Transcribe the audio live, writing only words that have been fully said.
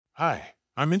Hi,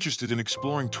 I'm interested in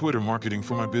exploring Twitter marketing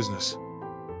for my business.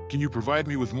 Can you provide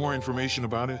me with more information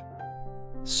about it?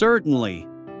 Certainly.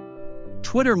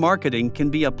 Twitter marketing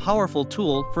can be a powerful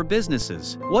tool for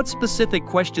businesses. What specific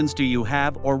questions do you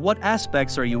have, or what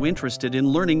aspects are you interested in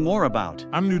learning more about?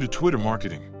 I'm new to Twitter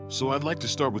marketing, so I'd like to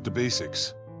start with the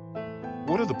basics.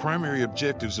 What are the primary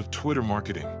objectives of Twitter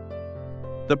marketing?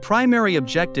 The primary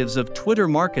objectives of Twitter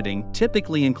marketing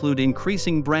typically include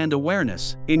increasing brand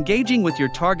awareness, engaging with your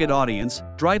target audience,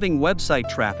 driving website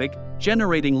traffic,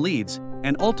 generating leads,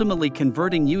 and ultimately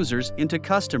converting users into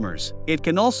customers. It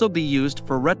can also be used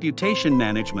for reputation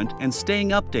management and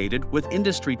staying updated with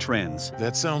industry trends.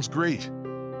 That sounds great.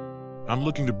 I'm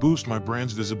looking to boost my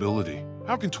brand's visibility.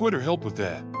 How can Twitter help with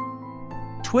that?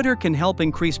 Twitter can help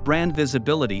increase brand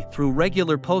visibility through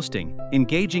regular posting,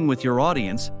 engaging with your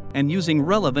audience, and using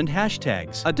relevant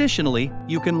hashtags. Additionally,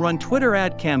 you can run Twitter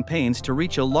ad campaigns to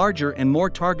reach a larger and more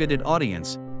targeted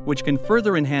audience, which can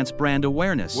further enhance brand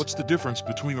awareness. What's the difference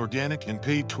between organic and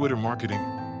paid Twitter marketing?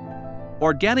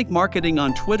 Organic marketing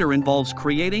on Twitter involves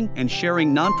creating and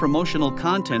sharing non-promotional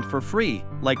content for free,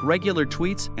 like regular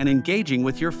tweets, and engaging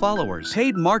with your followers.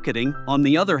 Paid marketing, on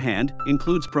the other hand,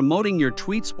 includes promoting your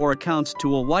tweets or accounts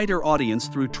to a wider audience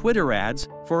through Twitter ads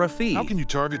for a fee. How can you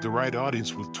target the right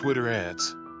audience with Twitter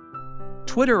ads?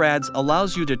 Twitter ads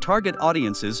allows you to target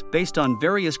audiences based on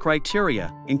various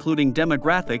criteria, including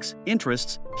demographics,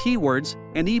 interests, keywords,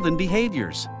 and even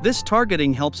behaviors. This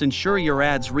targeting helps ensure your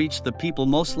ads reach the people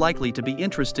most likely to be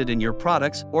interested in your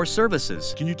products or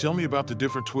services. Can you tell me about the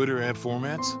different Twitter ad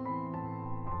formats?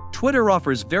 Twitter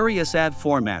offers various ad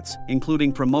formats,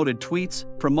 including promoted tweets,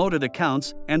 promoted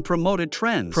accounts, and promoted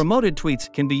trends. Promoted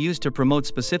tweets can be used to promote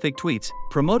specific tweets,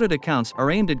 promoted accounts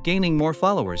are aimed at gaining more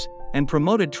followers, and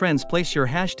promoted trends place your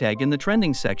hashtag in the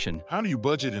trending section. How do you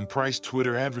budget and price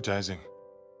Twitter advertising?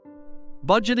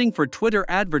 Budgeting for Twitter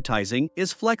advertising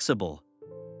is flexible.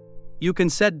 You can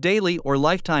set daily or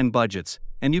lifetime budgets,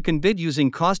 and you can bid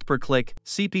using cost per click,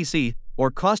 CPC, or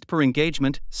cost per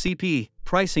engagement, CP,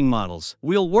 pricing models.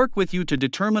 We'll work with you to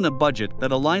determine a budget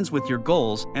that aligns with your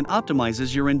goals and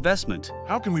optimizes your investment.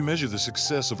 How can we measure the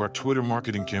success of our Twitter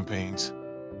marketing campaigns?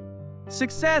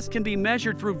 Success can be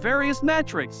measured through various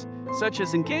metrics, such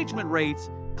as engagement rates,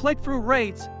 click-through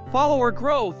rates, follower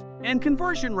growth, and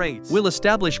conversion rates. We'll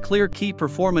establish clear key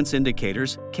performance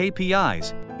indicators,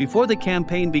 KPIs, before the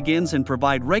campaign begins and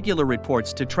provide regular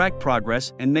reports to track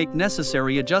progress and make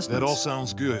necessary adjustments. That all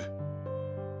sounds good.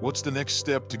 What's the next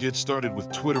step to get started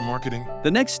with Twitter marketing?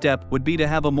 The next step would be to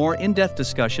have a more in-depth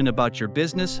discussion about your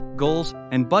business, goals,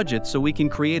 and budget so we can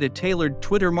create a tailored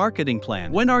Twitter marketing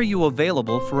plan. When are you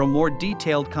available for a more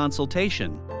detailed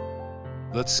consultation?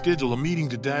 Let's schedule a meeting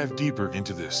to dive deeper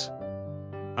into this.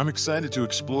 I'm excited to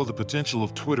explore the potential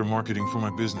of Twitter marketing for my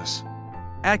business.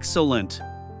 Excellent.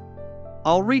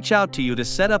 I'll reach out to you to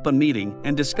set up a meeting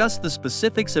and discuss the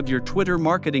specifics of your Twitter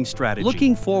marketing strategy.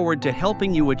 Looking forward to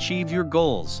helping you achieve your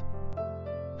goals.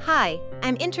 Hi,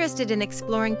 I'm interested in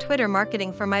exploring Twitter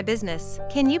marketing for my business.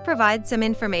 Can you provide some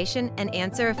information and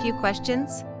answer a few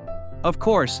questions? Of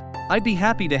course, I'd be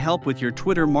happy to help with your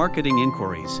Twitter marketing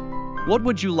inquiries. What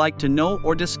would you like to know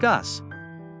or discuss?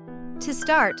 To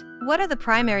start, what are the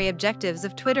primary objectives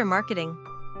of Twitter marketing?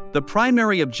 The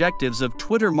primary objectives of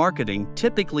Twitter marketing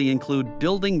typically include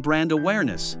building brand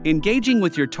awareness, engaging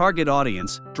with your target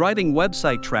audience, driving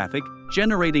website traffic,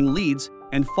 generating leads,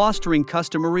 and fostering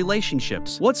customer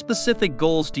relationships. What specific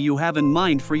goals do you have in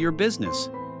mind for your business?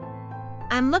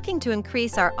 I'm looking to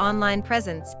increase our online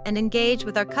presence and engage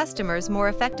with our customers more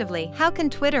effectively. How can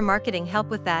Twitter marketing help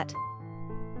with that?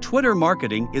 Twitter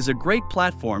marketing is a great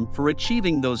platform for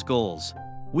achieving those goals.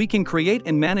 We can create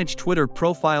and manage Twitter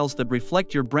profiles that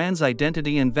reflect your brand's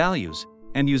identity and values,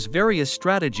 and use various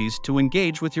strategies to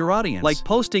engage with your audience, like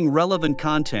posting relevant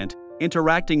content,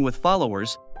 interacting with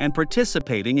followers, and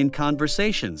participating in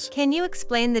conversations. Can you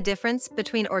explain the difference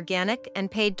between organic and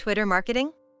paid Twitter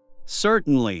marketing?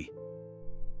 Certainly.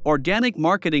 Organic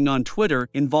marketing on Twitter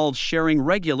involves sharing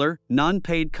regular,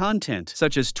 non-paid content,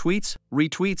 such as tweets,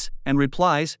 retweets, and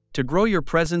replies, to grow your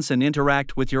presence and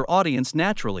interact with your audience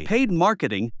naturally. Paid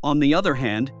marketing, on the other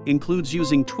hand, includes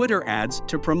using Twitter ads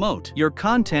to promote your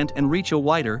content and reach a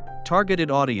wider,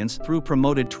 targeted audience through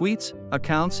promoted tweets,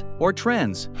 accounts, or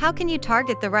trends. How can you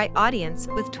target the right audience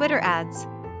with Twitter ads?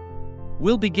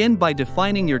 We'll begin by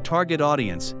defining your target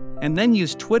audience, and then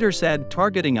use Twitter's ad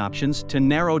targeting options to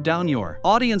narrow down your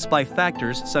audience by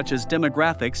factors such as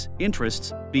demographics,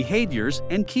 interests, behaviors,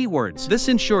 and keywords. This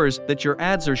ensures that your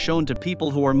ads are shown to people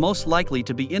who are most likely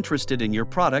to be interested in your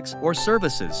products or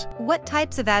services. What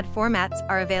types of ad formats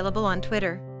are available on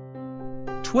Twitter?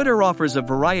 Twitter offers a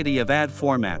variety of ad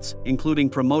formats, including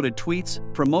promoted tweets,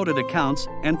 promoted accounts,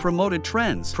 and promoted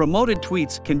trends. Promoted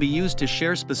tweets can be used to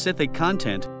share specific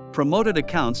content. Promoted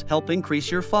accounts help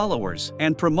increase your followers,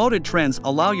 and promoted trends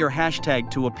allow your hashtag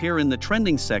to appear in the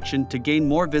trending section to gain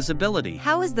more visibility.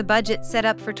 How is the budget set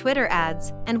up for Twitter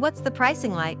ads, and what's the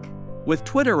pricing like? With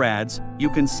Twitter ads, you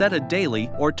can set a daily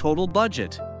or total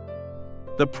budget.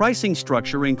 The pricing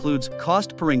structure includes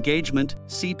cost per engagement,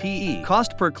 CPE,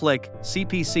 cost per click,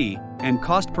 CPC, and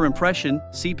cost per impression,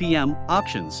 CPM,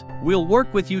 options. We'll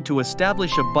work with you to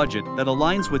establish a budget that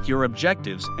aligns with your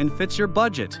objectives and fits your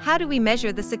budget. How do we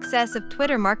measure the success of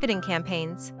Twitter marketing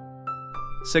campaigns?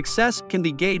 Success can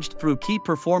be gauged through key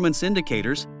performance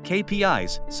indicators,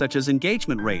 KPIs, such as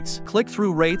engagement rates,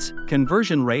 click-through rates,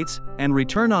 conversion rates, and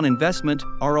return on investment,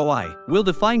 ROI. We'll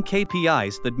define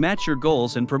KPIs that match your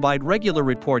goals and provide regular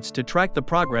reports to track the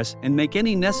progress and make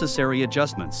any necessary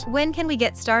adjustments. When can we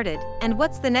get started, and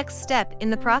what's the next step in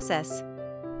the process?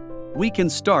 We can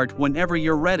start whenever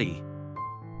you're ready.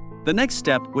 The next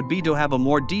step would be to have a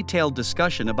more detailed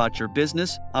discussion about your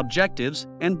business, objectives,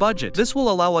 and budget. This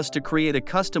will allow us to create a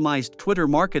customized Twitter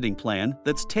marketing plan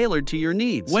that's tailored to your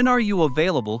needs. When are you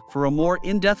available for a more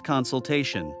in-depth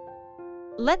consultation?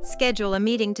 Let's schedule a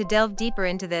meeting to delve deeper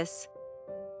into this.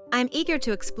 I'm eager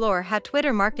to explore how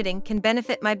Twitter marketing can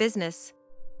benefit my business.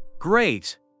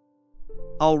 Great!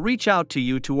 I'll reach out to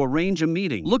you to arrange a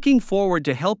meeting. Looking forward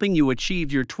to helping you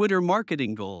achieve your Twitter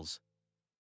marketing goals.